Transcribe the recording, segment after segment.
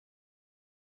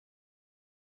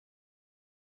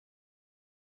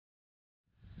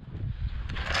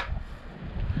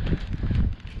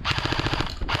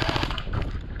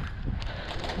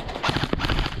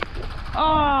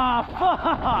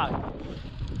Ah,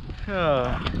 fuck!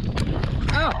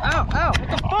 Ow, ow, ow! What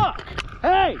the fuck?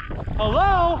 Hey!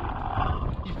 Hello?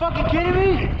 You fucking kidding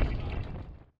me?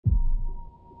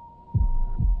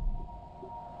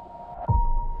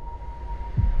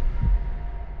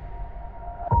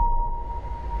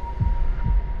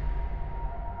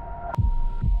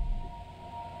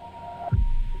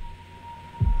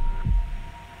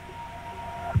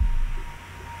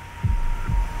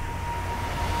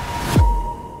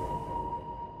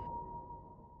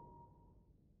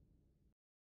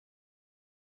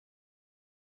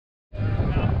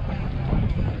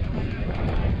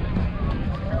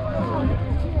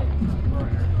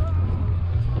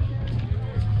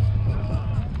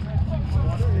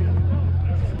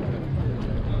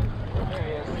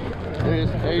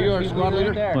 Hey, you are squad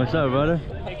leader. What's up, brother?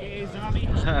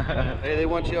 Hey, they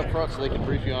want you up front so they can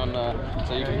brief you on,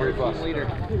 so you can brief us.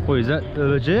 Wait, is that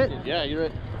legit? Yeah, you're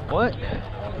right. What?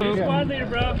 Squad leader,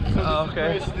 bro. Oh,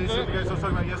 okay. This is the guys I was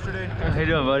talking about yesterday. How you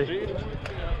doing, buddy?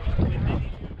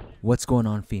 What's going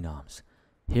on, Phenoms?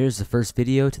 Here's the first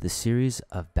video to the series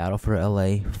of Battle for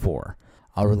LA 4.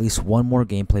 I'll release one more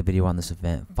gameplay video on this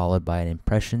event, followed by an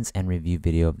impressions and review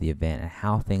video of the event and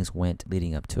how things went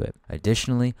leading up to it.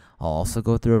 Additionally, I'll also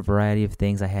go through a variety of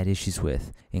things I had issues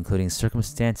with, including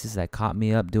circumstances that caught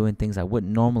me up doing things I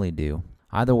wouldn't normally do.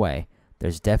 Either way,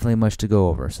 there's definitely much to go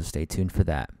over, so stay tuned for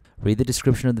that. Read the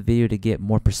description of the video to get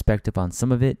more perspective on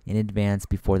some of it in advance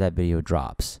before that video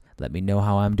drops. Let me know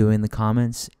how I'm doing in the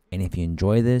comments, and if you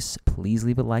enjoy this, please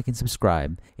leave a like and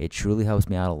subscribe. It truly helps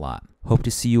me out a lot. Hope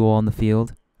to see you all in the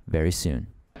field very soon.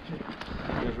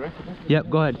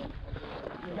 Yep, go ahead.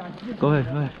 Go ahead,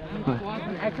 go ahead. Go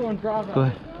ahead. Go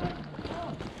ahead.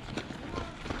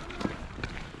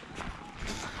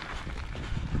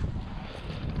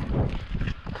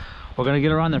 We're gonna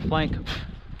get around their flank.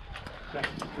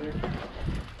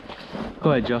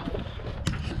 Go ahead, Joe.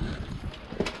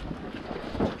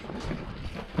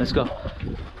 Let's go.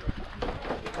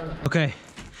 Okay,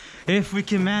 if we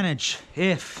can manage,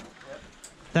 if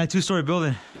that two-story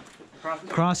building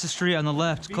across the street on the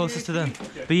left, closest to them,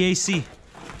 BAC.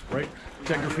 Right.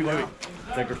 That graffiti, wait.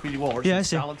 That graffiti wall. Yeah, I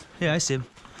see him. Yeah, I see him.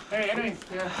 Hey.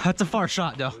 That's a far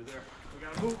shot, though.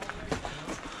 All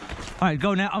right,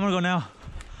 go now. I'm gonna go now.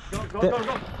 Go.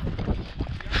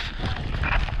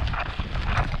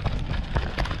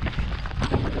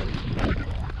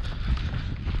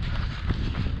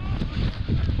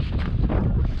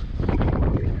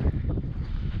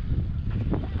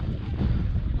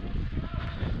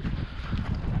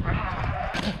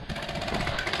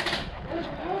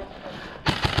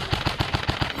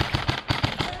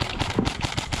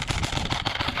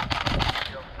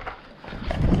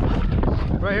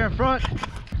 Right here in front.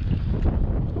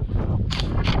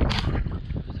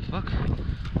 What the fuck?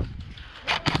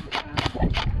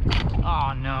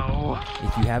 Oh no.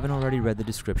 If you haven't already read the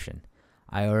description,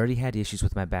 I already had issues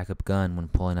with my backup gun when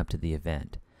pulling up to the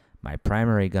event. My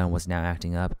primary gun was now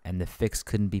acting up, and the fix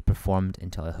couldn't be performed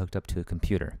until I hooked up to a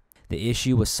computer. The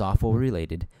issue was software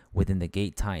related within the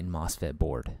Gate Titan MOSFET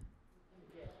board.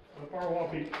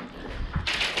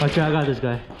 Watch out, I got this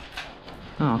guy.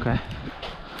 Oh, okay.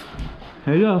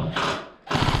 Here you go.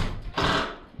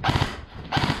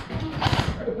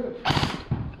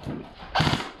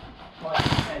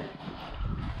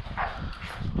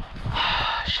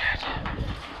 Shit.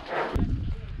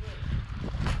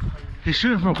 He's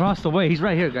shooting from across the way. He's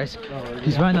right here, guys.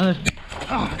 He's right on the other.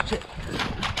 Oh, shit.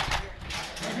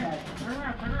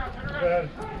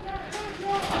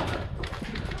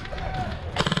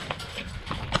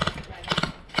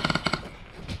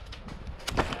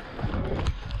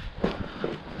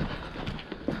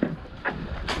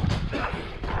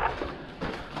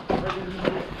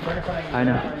 I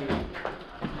know.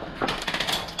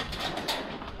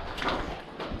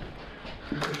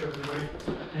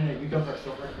 Hey, you go first.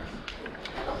 Go first.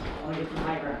 I want to get some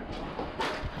high ground.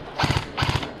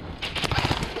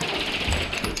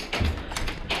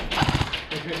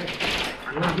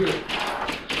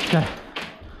 Okay.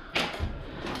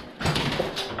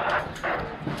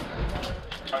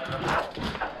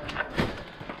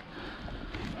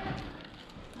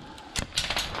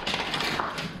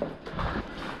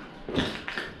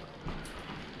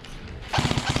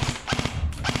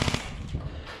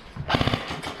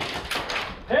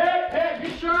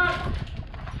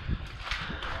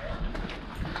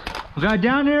 We got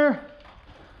down here.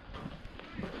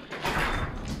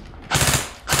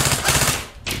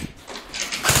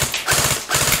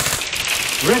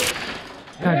 Rick,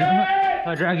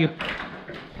 I'll drag you.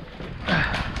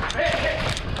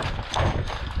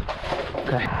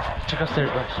 Okay, check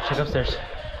upstairs, boys. Check upstairs.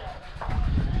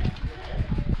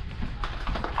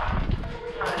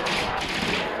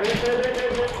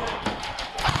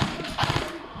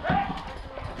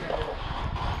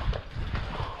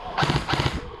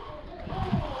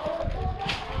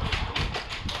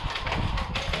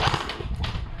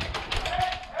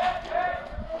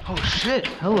 shit.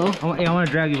 Hello. Hey, I want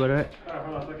to drag you, but alright.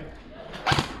 Hold on a second.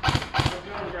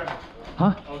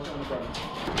 Huh? I was going to grab it.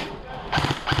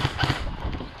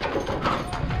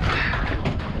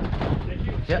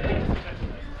 Yep.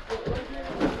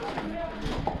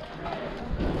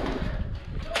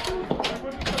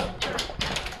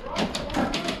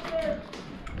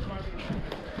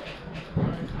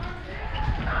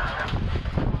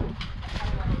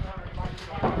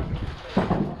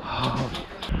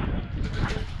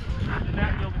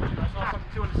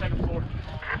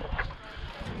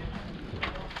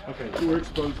 Okay, we're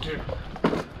exposed here.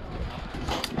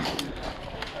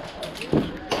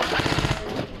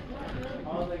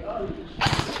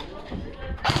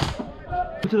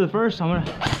 To the first, I'm gonna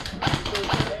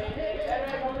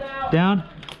down.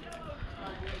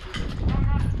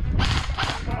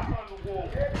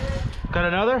 Got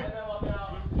another?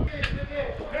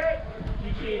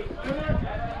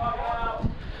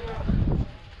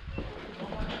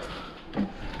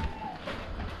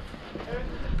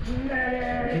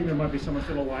 I think there might be someone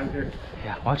still alive here.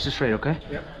 Yeah, watch this straight, okay?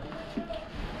 Yep.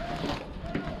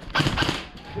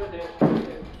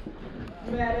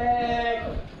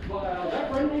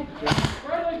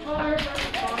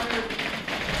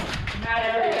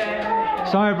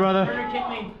 Sorry, brother.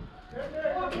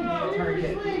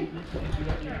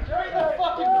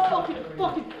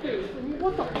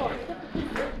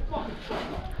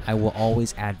 I will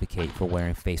always advocate for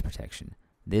wearing face protection.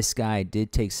 This guy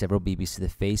did take several BBs to the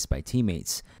face by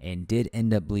teammates and did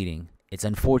end up bleeding. It's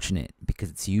unfortunate because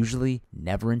it's usually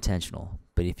never intentional,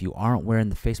 but if you aren't wearing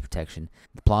the face protection,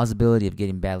 the plausibility of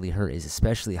getting badly hurt is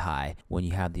especially high when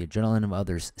you have the adrenaline of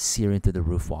others searing through the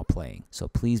roof while playing. So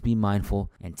please be mindful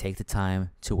and take the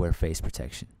time to wear face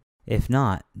protection. If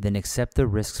not, then accept the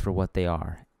risks for what they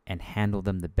are and handle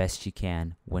them the best you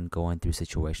can when going through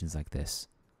situations like this.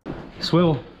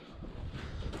 Swivel.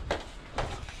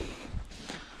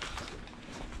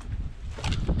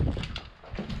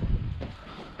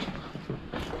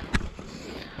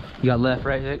 You got left,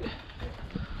 right, Vic?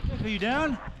 Are you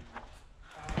down?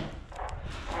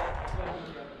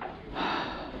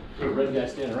 There's a red guy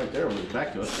standing right there with his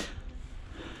back to us.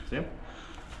 See him?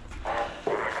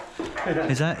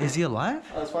 Is he alive?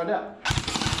 Let's find out.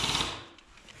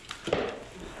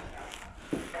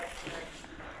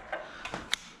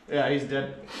 Yeah, he's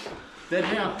dead. Dead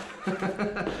now.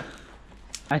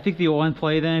 I think the one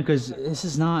play then, because this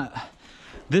is not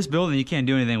this building. You can't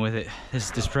do anything with it.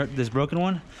 This broken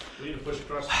one. We need to push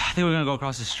across. I think we're gonna go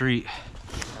across the street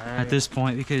at this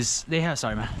point because they have.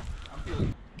 Sorry, man.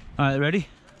 All right, ready?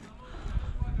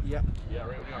 Yeah. Yeah,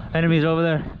 right we are. Enemies over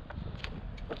there.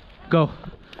 Go,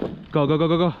 go, go, go,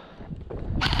 go, go.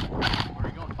 Where are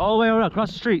you going? All the way over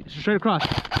across the street, straight across.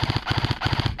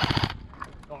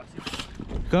 Oh, I see.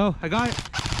 Go, I got it.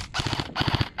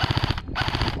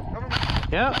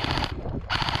 Yep.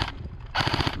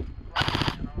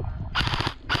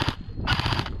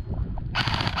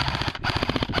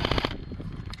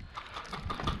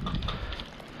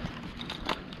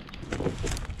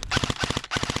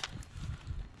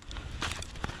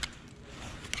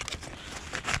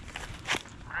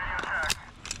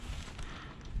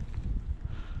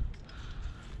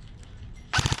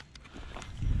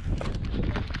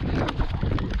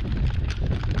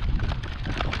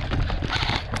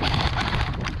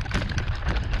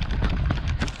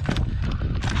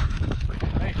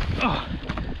 Oh,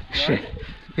 shit.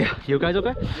 Yeah, you guys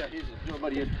okay? Yeah, he's your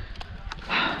buddy.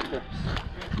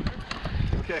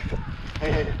 Okay.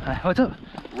 Hey. What's up?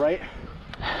 Right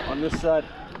on this side.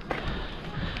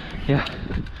 Yeah.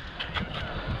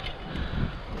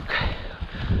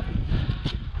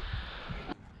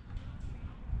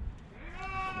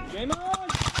 Game on!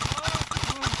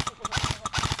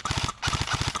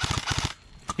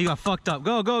 He got fucked up.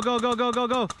 Go, go, go, go, go, go,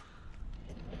 go.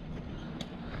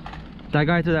 That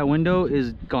guy through that window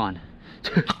is gone.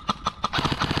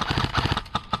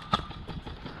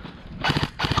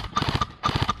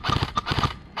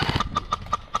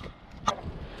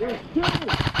 There's two!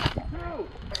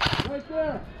 Right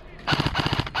there!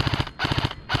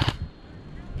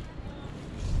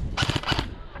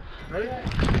 Ready?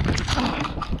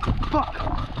 Fuck.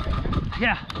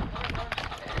 Yeah.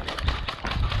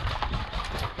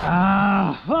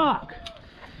 Ah, fuck.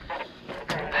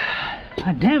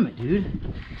 God damn it, dude.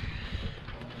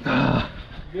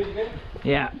 Good?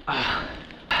 Yeah.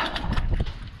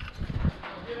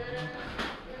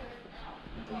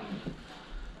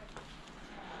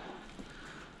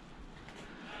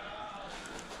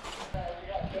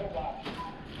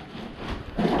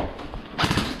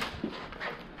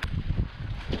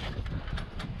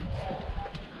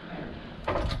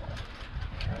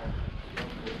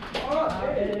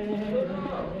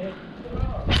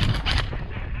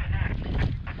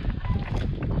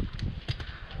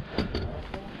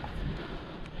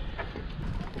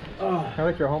 I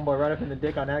like your homeboy right up in the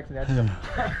dick on accident.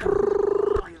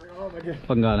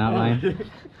 Fucking got an outline.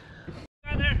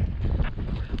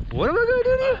 What am I gonna do to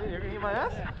you? You're gonna eat my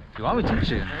ass? You want me to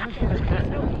shit?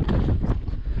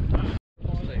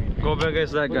 Go back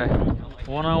against that guy.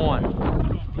 One on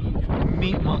one.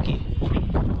 Meat monkey.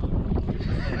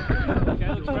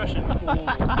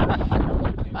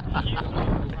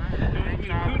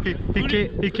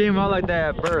 He came out like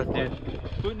that at birth, dude.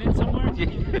 Putting it somewhere?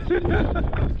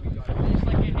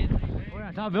 We're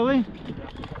on top building?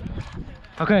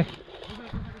 Okay.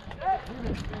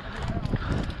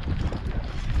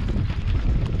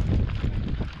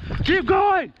 Keep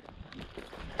going!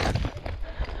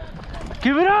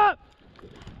 Give it up!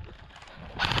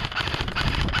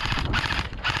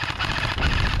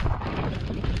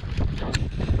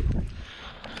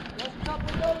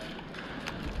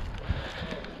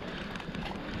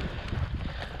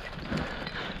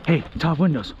 Hey, top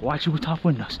windows. Watch it with top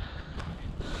windows.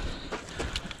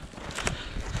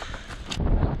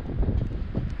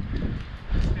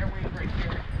 They're waiting right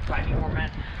here. Finding more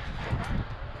men.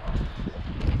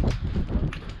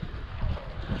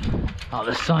 Oh,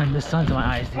 the sun's in my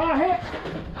eyes, dude. Oh, hit!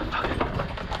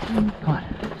 Come on.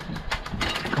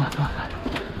 Come on.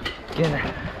 Get in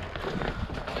there.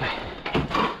 Okay.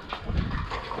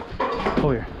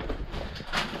 Over here.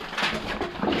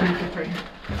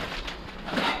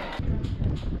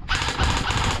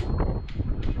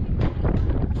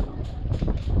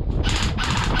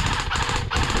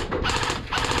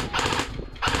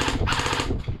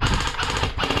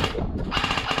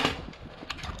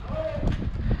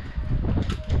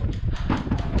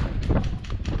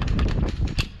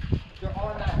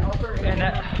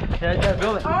 That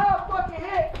building. Oh, fucking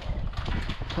hit!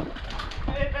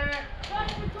 Hit, man!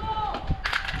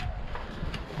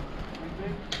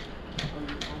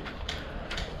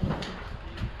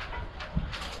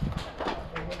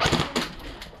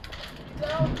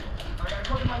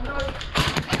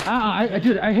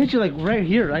 Dude, I hit you like right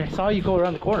here. I saw you go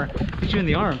around the corner. Hit you in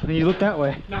the arm, and you looked that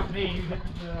way. Not me.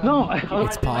 No.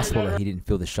 It's possible that he didn't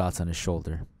feel the shots on his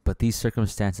shoulder, but these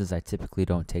circumstances I typically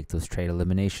don't take those trade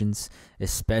eliminations,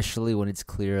 especially when it's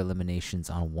clear eliminations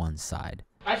on one side.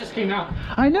 I just came out.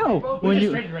 I know. When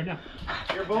you traded right now.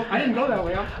 You're both. I didn't go that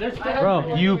way.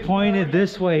 Bro, you pointed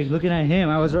this way, looking at him.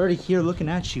 I was already here looking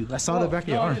at you. I saw the back of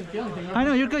your arm. I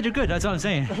know, you're good. You're good. That's what I'm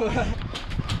saying.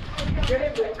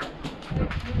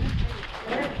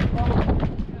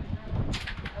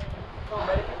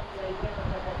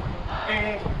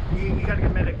 Hey, you gotta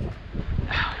get medic.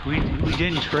 We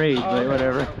didn't trade, but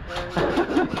whatever.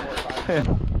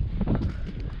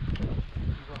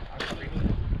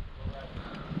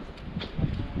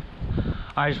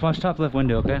 Alright, just watch top left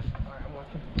window, okay?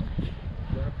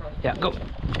 Yeah, go.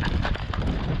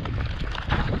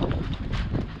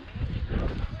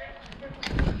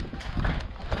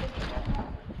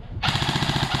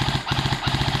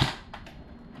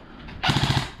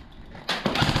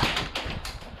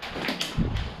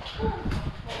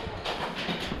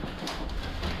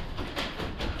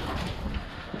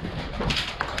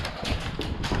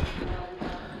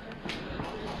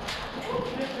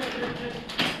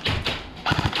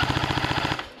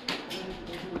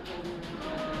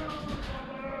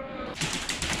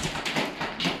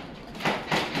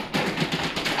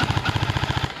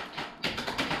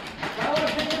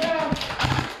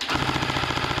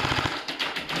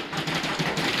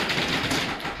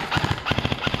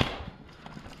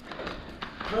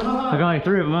 I got like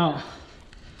 3 of them out.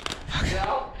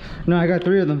 No, I got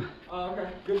 3 of them. Oh, okay.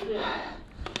 Good shit.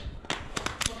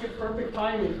 Fucking perfect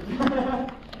timing.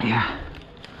 Yeah.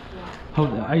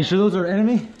 Are you sure those are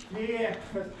enemy? Yeah.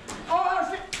 Oh,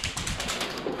 shit.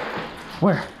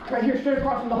 Where? Right here, straight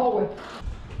across from the hallway.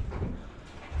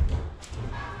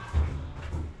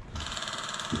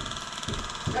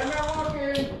 Dead man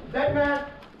walking. Dead man.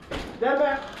 Dead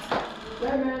man.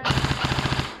 Dead man.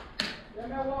 Dead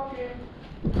man walking.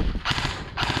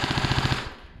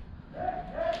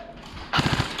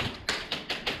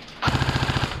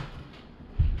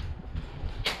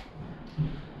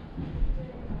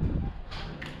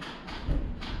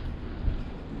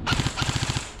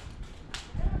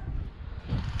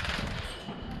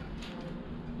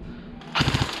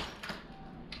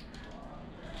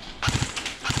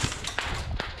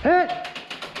 Hit!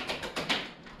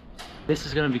 This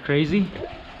is gonna be crazy.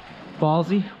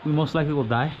 Ballsy. We most likely will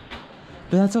die.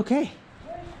 But that's okay.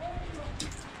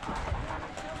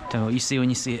 Tell me what you see when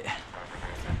you see it.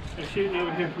 They're shooting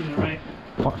over here from the right.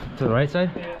 To the right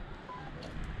side? Yeah.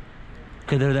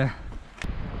 Okay, they're there.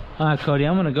 All right, Cody,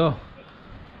 I'm gonna go.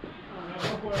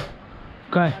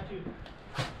 Okay.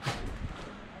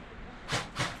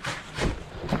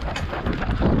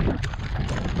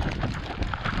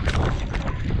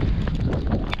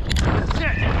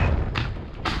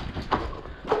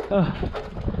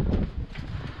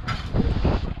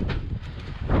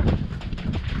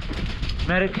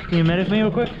 Medic, can you medic me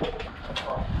real quick?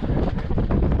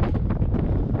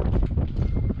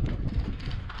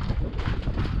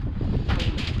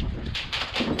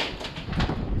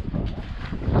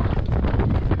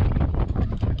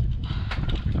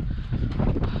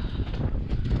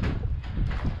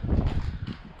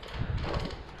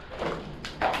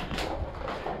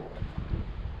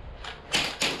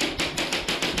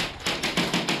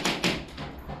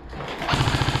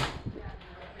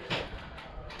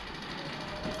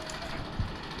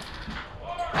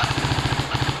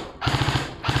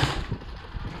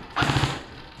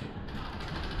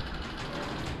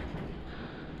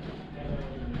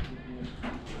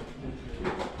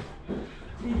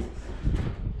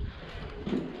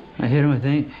 I hit him, I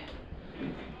think.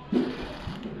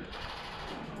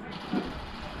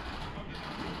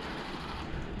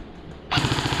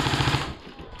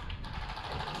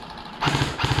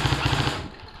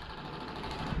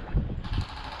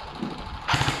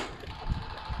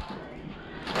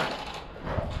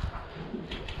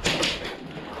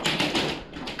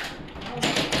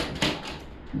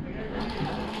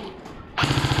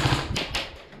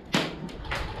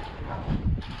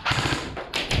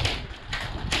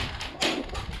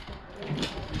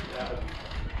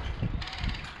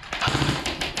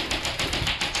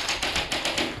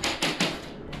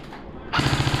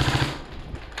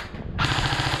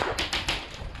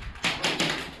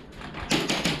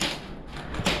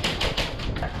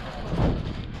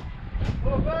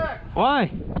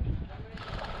 Why?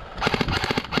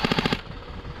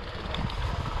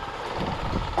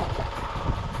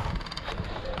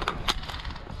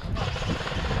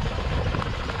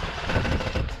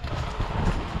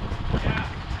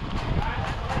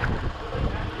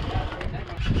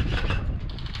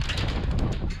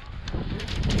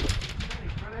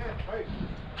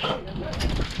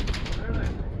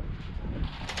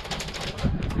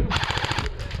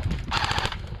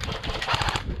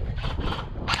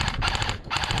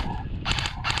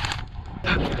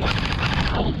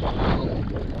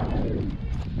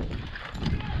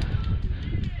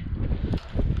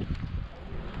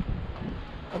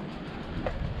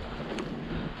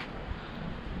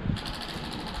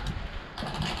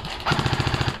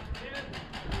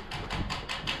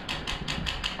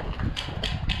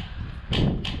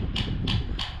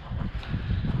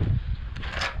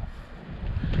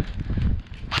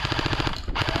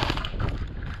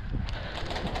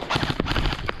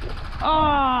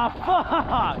 Oh, fuck!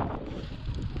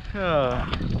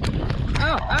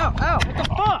 Ow, ow, ow! What the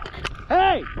fuck?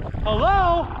 Hey!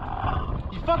 Hello?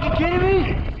 You fucking kidding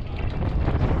me?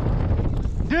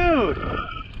 Dude!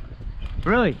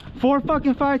 Really? 4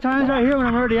 fucking 5 times right here when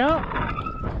I'm already out?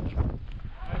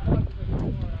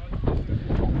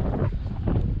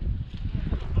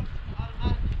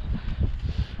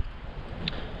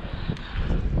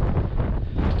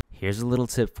 Here's a little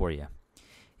tip for you.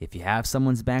 If you have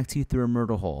someone's back to you through a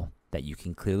murder hole that you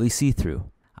can clearly see through,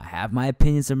 I have my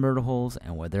opinions of murder holes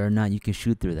and whether or not you can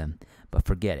shoot through them, but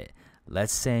forget it.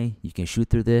 Let's say you can shoot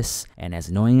through this, and as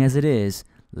annoying as it is,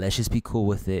 let's just be cool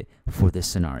with it for this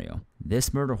scenario.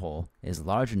 This murder hole is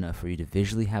large enough for you to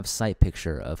visually have sight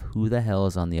picture of who the hell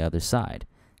is on the other side.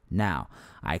 Now,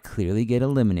 I clearly get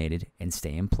eliminated and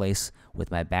stay in place with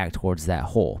my back towards that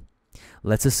hole.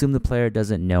 Let's assume the player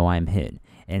doesn't know I'm hit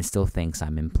and still thinks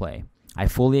I'm in play. I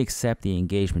fully accept the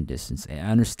engagement distance and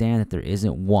understand that there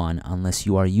isn't one unless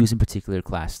you are using particular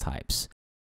class types.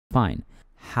 Fine.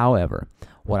 However,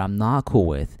 what I'm not cool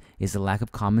with is the lack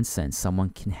of common sense someone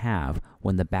can have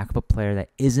when the back of a player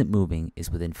that isn't moving is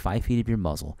within 5 feet of your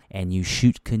muzzle and you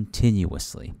shoot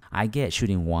continuously. I get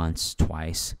shooting once,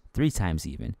 twice, 3 times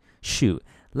even. Shoot,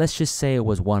 let's just say it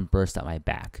was one burst at my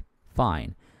back.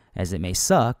 Fine. As it may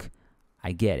suck,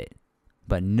 I get it.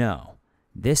 But no.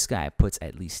 This guy puts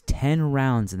at least 10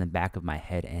 rounds in the back of my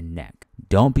head and neck.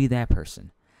 Don't be that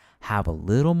person. Have a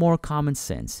little more common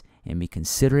sense and be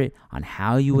considerate on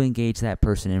how you engage that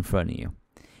person in front of you.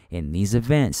 In these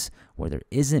events where there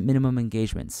isn't minimum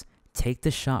engagements, take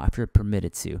the shot if you're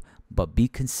permitted to, but be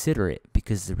considerate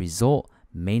because the result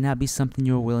may not be something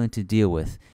you're willing to deal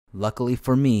with. Luckily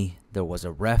for me, there was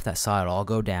a ref that saw it all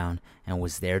go down and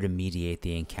was there to mediate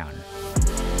the encounter.